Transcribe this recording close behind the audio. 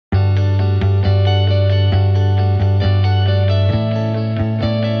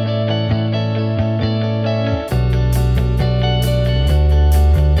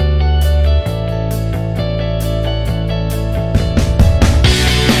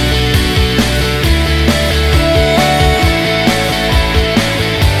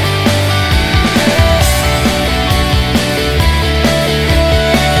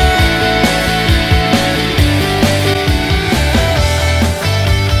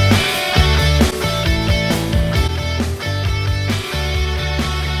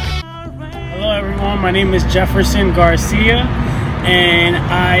My name is Jefferson Garcia, and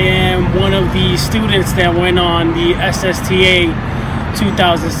I am one of the students that went on the SSTA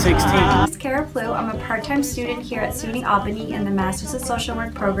 2016. I'm Kara Plu. I'm a part-time student here at UAlbany in the Masters of Social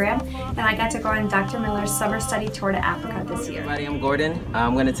Work program, and I got to go on Dr. Miller's summer study tour to Africa this year. Everybody, I'm Gordon.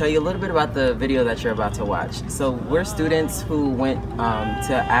 I'm going to tell you a little bit about the video that you're about to watch. So we're students who went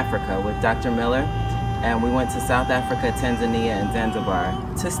to Africa with Dr. Miller, and we went to South Africa, Tanzania, and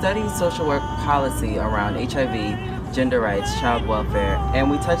Zanzibar to study social work policy around HIV, gender rights, child welfare,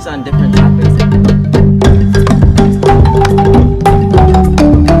 and we touched on different topics.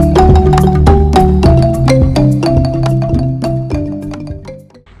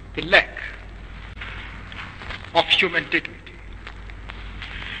 The lack of human dignity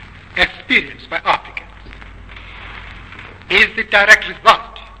experienced by Africans is the direct result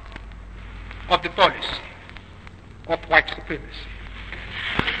of the policy of white supremacy.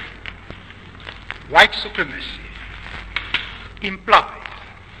 White supremacy implies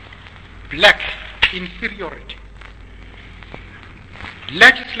black inferiority.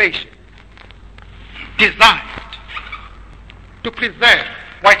 Legislation designed to preserve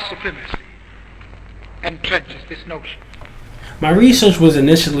white supremacy entrenches this notion. My research was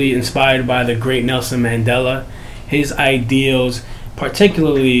initially inspired by the great Nelson Mandela, his ideals,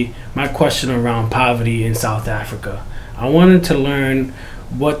 particularly my question around poverty in South Africa. I wanted to learn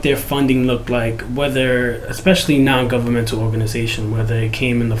what their funding looked like, whether, especially non-governmental organization, whether it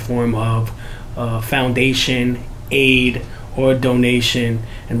came in the form of foundation, aid, or donation,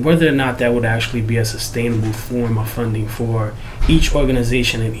 and whether or not that would actually be a sustainable form of funding for each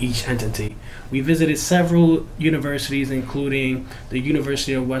organization and each entity. We visited several universities, including the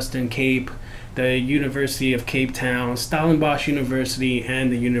University of Western Cape, the University of Cape Town, Stellenbosch University,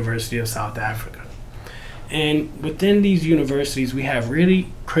 and the University of South Africa. And within these universities, we have really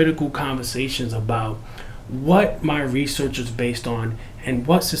critical conversations about what my research is based on and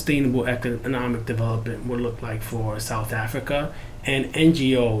what sustainable economic development would look like for South Africa and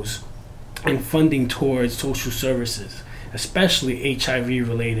NGOs and funding towards social services, especially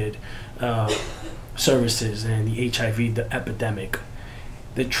HIV-related services and the HIV epidemic.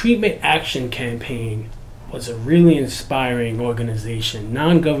 The Treatment Action Campaign was a really inspiring organization,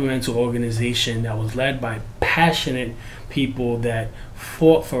 non-governmental organization that was led by passionate people that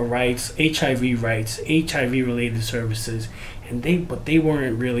fought for rights, HIV-related services, and they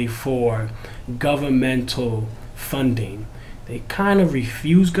weren't really for governmental funding. They kind of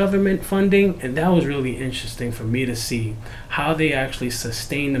refused government funding, and that was really interesting for me to see how they actually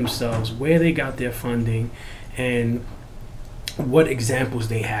sustained themselves, where they got their funding, and what examples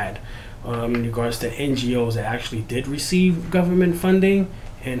they had in regards to NGOs that actually did receive government funding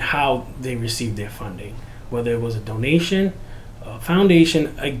and how they received their funding, whether it was a donation, a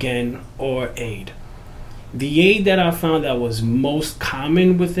foundation, again, or aid. The aid that I found that was most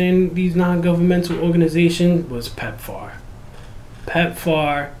common within these non-governmental organizations was PEPFAR.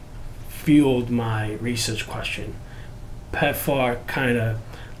 PEPFAR fueled my research question. PEPFAR kind of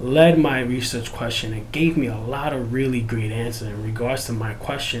led my research question and gave me a lot of really great answers in regards to my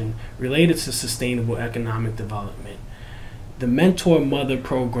question related to sustainable economic development. The Mentor Mother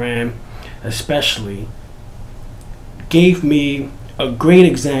program especially gave me a great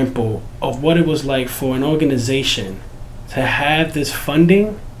example of what it was like for an organization to have this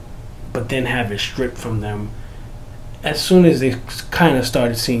funding but then have it stripped from them as soon as they kind of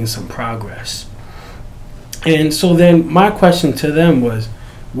started seeing some progress. And so then my question to them was,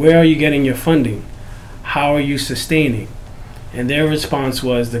 where are you getting your funding? How are you sustaining? And their response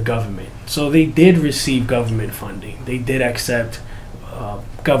was the government. So they did receive government funding. They did accept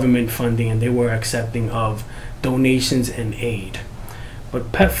government funding, and they were accepting of donations and aid.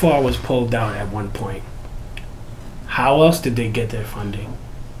 But PEPFAR was pulled out at one point. How else did they get their funding?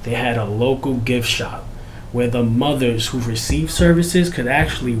 They had a local gift shop where the mothers who received services could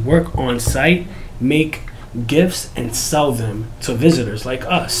actually work on site, make gifts, and sell them to visitors like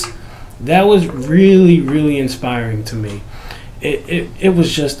us. That was really, really inspiring to me. It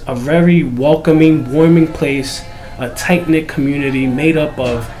was just a very welcoming, warming place, a tight-knit community made up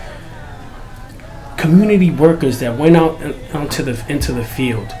of community workers that went out into the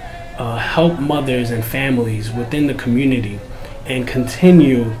field, help mothers and families within the community, and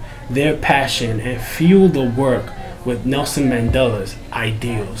continue their passion and fuel the work with Nelson Mandela's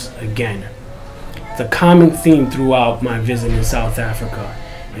ideals again. The common theme throughout my visit in South Africa,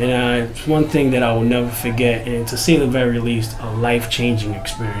 and it's one thing that I will never forget, and to say the very least, a life-changing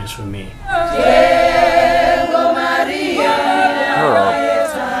experience for me.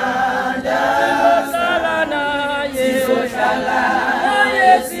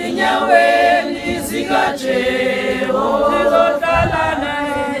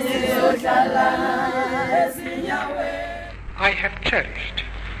 I have cherished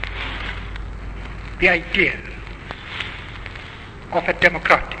the ideal of a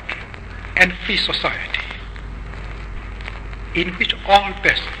democratic and free society in which all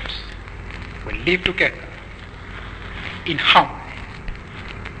persons will live together in harmony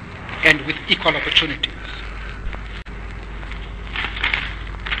and with equal opportunities.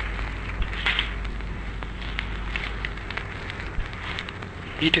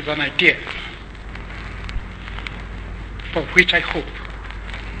 It is an ideal for which I hope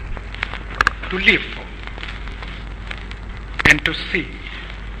to live for and to see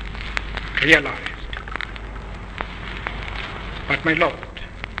realized. But my Lord,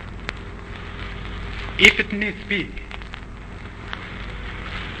 if it needs be,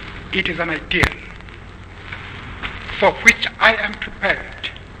 it is an ideal for which I am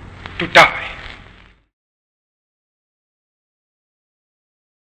prepared to die.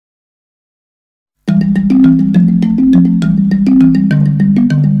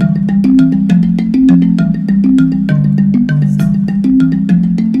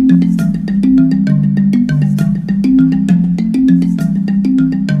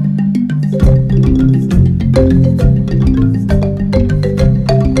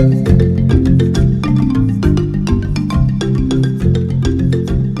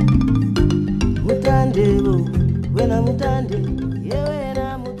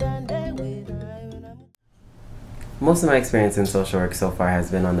 Most of my experience in social work so far has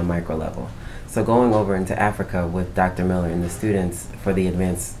been on the micro level. So going over into Africa with Dr. Miller and the students for the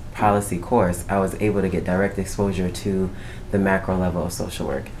advanced policy course, I was able to get direct exposure to the macro level of social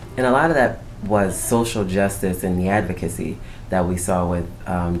work. And a lot of that was social justice and the advocacy that we saw with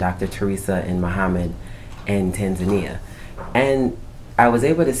Dr. Teresa and Muhammad in Tanzania. And I was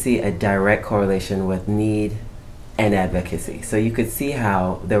able to see a direct correlation with need and advocacy. So you could see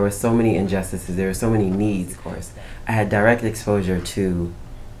how there were so many injustices, there were so many needs, of course. I had direct exposure to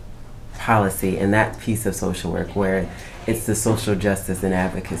policy and that piece of social work where it's the social justice and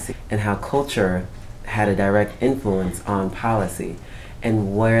advocacy, and how culture had a direct influence on policy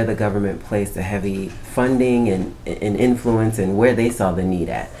and where the government placed a heavy funding and influence and where they saw the need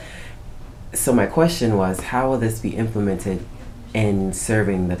at. So my question was, how will this be implemented in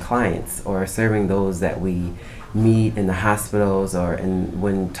serving the clients or serving those that we meet in the hospitals, or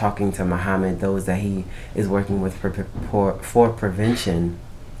when talking to Muhammad, those that he is working with for prevention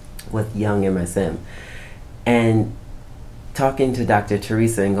with young MSM. And talking to Dr.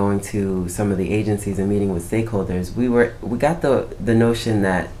 Teresa and going to some of the agencies and meeting with stakeholders, we got the notion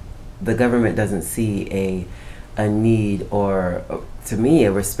that the government doesn't see a need, or to me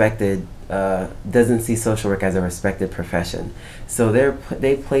a respected, doesn't see social work as a respected profession. So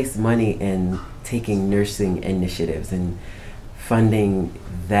they place money in taking nursing initiatives and funding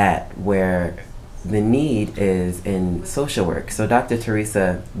that where the need is in social work. So Dr.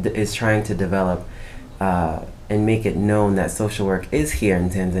 Teresa is trying to develop and make it known that social work is here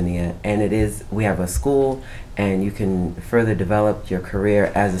in Tanzania, and it is, we have a school and you can further develop your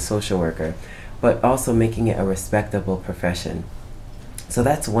career as a social worker, but also making it a respectable profession. So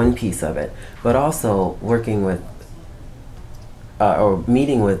that's one piece of it, but also working with or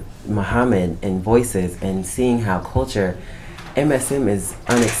meeting with Muhammad and voices and seeing how culture, MSM is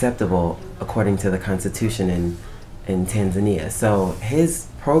unacceptable according to the constitution in Tanzania. So his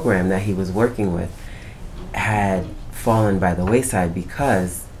program that he was working with had fallen by the wayside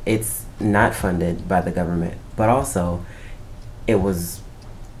because it's not funded by the government, but also it was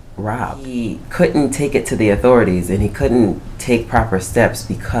robbed. He couldn't take it to the authorities and he couldn't take proper steps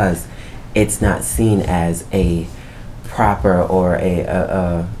because it's not seen as a proper or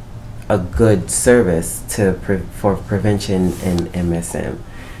a good service for prevention in MSM,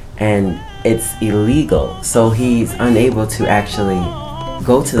 and it's illegal. So he's unable to actually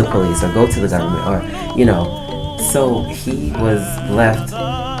go to the police or go to the government, or so he was left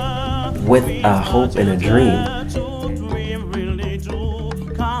with a hope and a dream.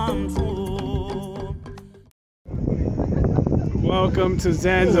 Welcome to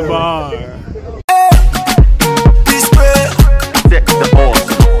Zanzibar.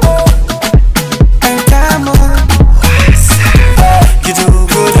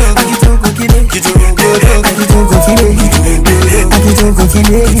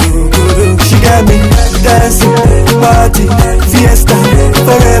 She got me dancing, party, fiesta,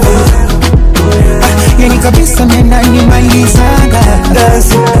 forever. Yani kabisa mena nimalizaga.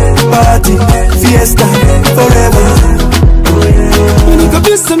 Dancing, party, fiesta, forever. Yani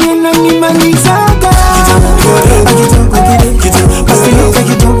kabisa mena nimalizaga. Basi luka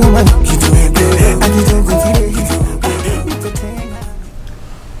kidogo man.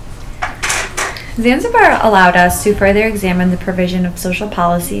 Zanzibar allowed us to further examine the provision of social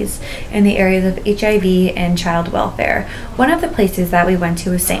policies in the areas of HIV and child welfare. One of the places that we went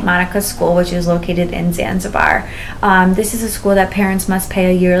to was St. Monica's School, which is located in Zanzibar. This is a school that parents must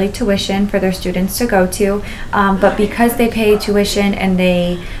pay a yearly tuition for their students to go to, but because they pay tuition and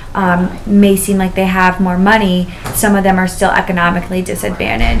they may seem like they have more money, some of them are still economically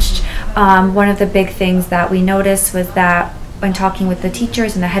disadvantaged. One of the big things that we noticed was that when talking with the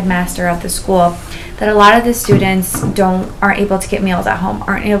teachers and the headmaster of the school, that a lot of the students aren't able to get meals at home,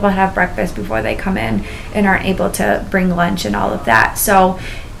 aren't able to have breakfast before they come in, and aren't able to bring lunch and all of that. So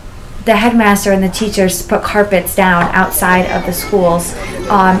the headmaster and the teachers put carpets down outside of the schools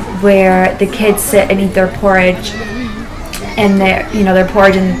where the kids sit and eat their porridge and their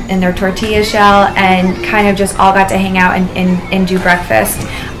porridge and their tortilla shell, and kind of just all got to hang out and do breakfast.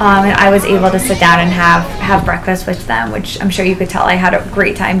 And I was able to sit down and have breakfast with them, which I'm sure you could tell I had a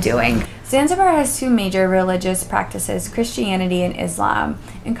great time doing. Zanzibar has two major religious practices, Christianity and Islam.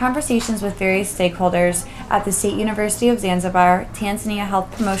 In conversations with various stakeholders at the State University of Zanzibar, Tanzania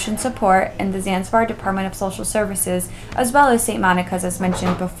Health Promotion Support, and the Zanzibar Department of Social Services, as well as St. Monica's, as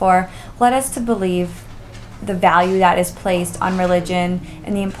mentioned before, led us to believe the value that is placed on religion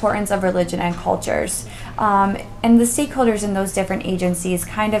and the importance of religion and cultures. And the stakeholders in those different agencies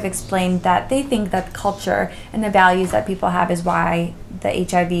kind of explained that they think that culture and the values that people have is why the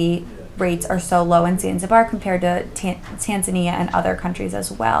HIV rates are so low in Zanzibar compared to Tanzania and other countries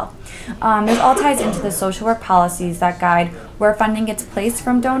as well. This all ties into the social work policies that guide where funding gets placed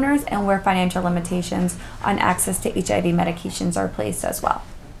from donors and where financial limitations on access to HIV medications are placed as well.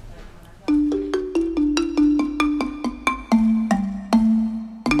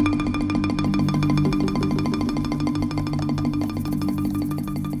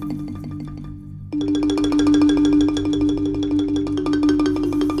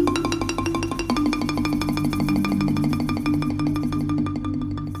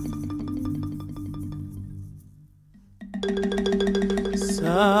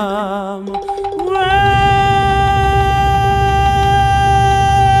 that I had.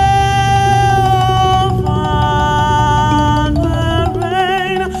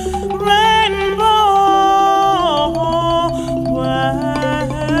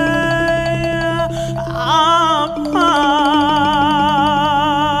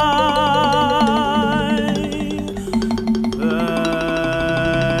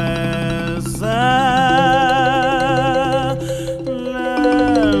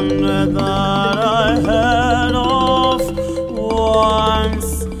 'Cause I heard of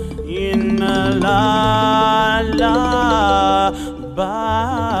once in a life.